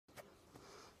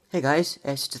Hey guys,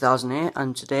 it's 2008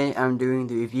 and today I'm doing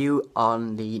the review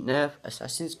on the nerf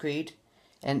Assassin's Creed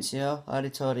Ezio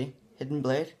Auditory Hidden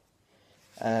Blade.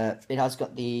 It has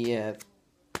got the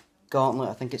gauntlet,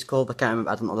 I think it's called. I can't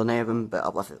remember, I don't know the name of them, but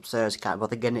I've left it upstairs. I can't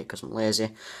bother getting it because I'm lazy.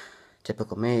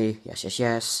 Typical me,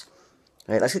 yes.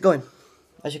 Right, let's get going.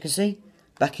 As you can see,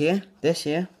 back here, this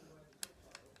here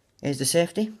is the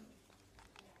safety.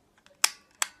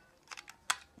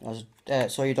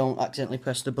 So you don't accidentally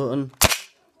press the button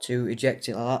to eject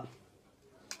it like that.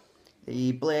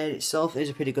 The blade itself is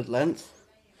a pretty good length,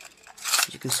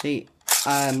 as you can see.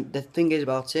 The thing is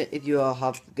about it, if you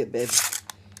get a bit of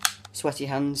sweaty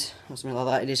hands or something like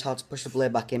that, it is hard to push the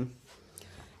blade back in.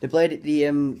 The blade, the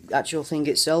actual thing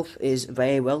itself is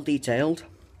very well detailed.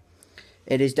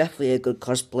 It is definitely a good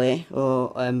cosplay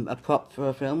or a prop for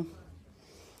a film.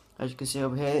 As you can see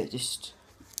over here, it just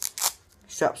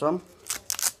straps on.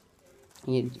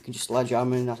 You can just slide your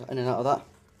arm in and out of that.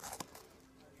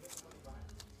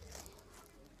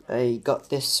 I got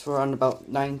this for around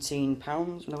about £19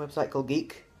 on a website called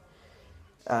Geek,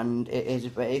 and it is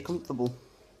very comfortable.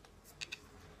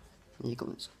 You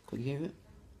can hear it.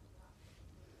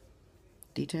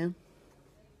 Detail.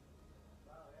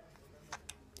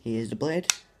 Here's the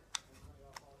blade.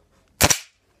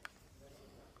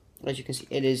 As you can see,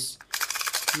 it is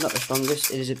not the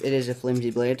strongest. It is a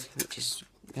flimsy blade, which is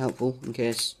helpful in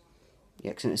case you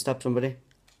accidentally stab somebody.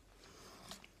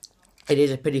 It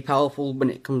is a pretty powerful when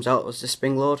it comes out as the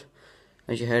spring load,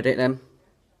 as you heard it then.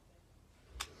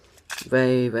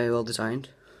 Very well designed.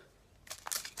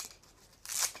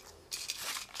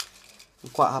 I'm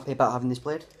quite happy about having this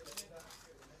blade.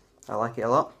 I like it a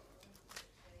lot.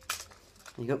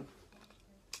 There you go.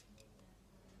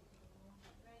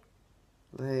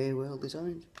 Very well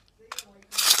designed.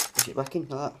 Push it back in like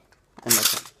that, and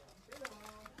like that.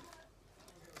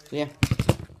 So yeah.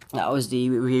 That was the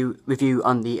review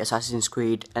on the Assassin's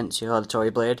Creed Ezio Auditory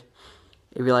Blade.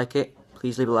 If you like it,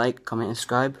 please leave a like, comment and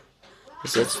subscribe.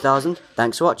 This is 2000.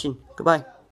 Thanks for watching. Goodbye.